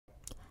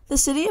The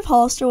city of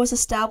Hollister was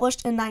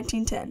established in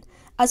 1910.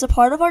 As a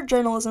part of our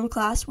journalism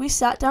class, we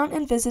sat down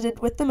and visited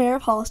with the mayor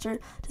of Hollister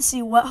to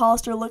see what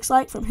Hollister looks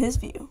like from his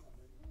view.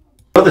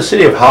 Well, the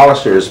city of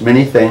Hollister is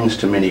many things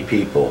to many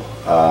people.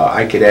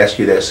 I could ask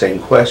you that same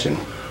question.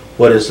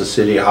 What is the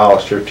city of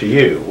Hollister to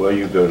you? Well,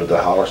 you go to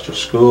the Hollister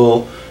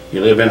School, you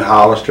live in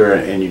Hollister,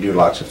 and you do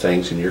lots of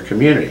things in your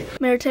community.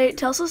 Mayor Tate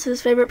tells us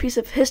his favorite piece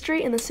of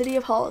history in the city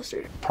of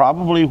Hollister.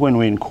 Probably when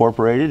we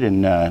incorporated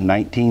in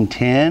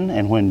 1910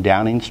 and when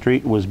Downing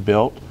Street was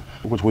built,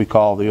 which we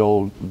call the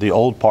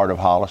old part of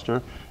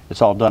Hollister.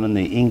 It's all done in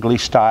the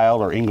English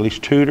style or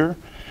English Tudor,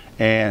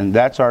 and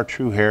that's our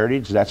true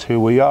heritage. That's who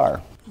we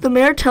are. The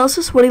mayor tells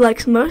us what he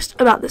likes most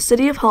about the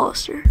city of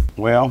Hollister.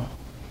 Well,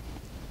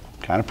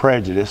 kind of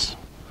prejudice.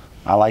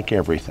 I like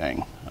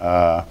everything.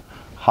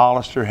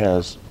 Hollister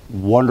has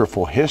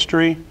wonderful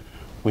history.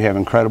 We have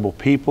incredible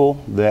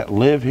people that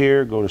live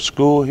here, go to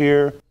school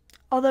here.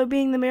 Although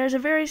being the mayor is a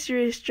very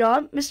serious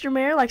job, Mr.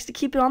 Mayor likes to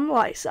keep it on the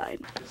light side.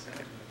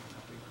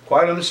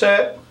 Quiet on the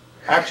set.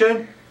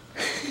 Action.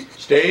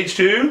 Stage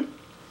 2.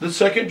 The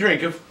second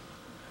drink of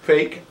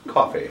fake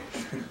coffee.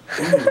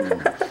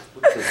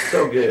 It's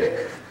so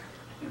good.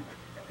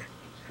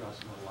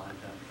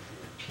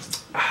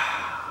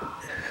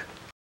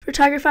 For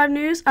Tiger 5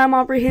 News, I'm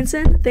Aubrey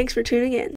Henson. Thanks for tuning in.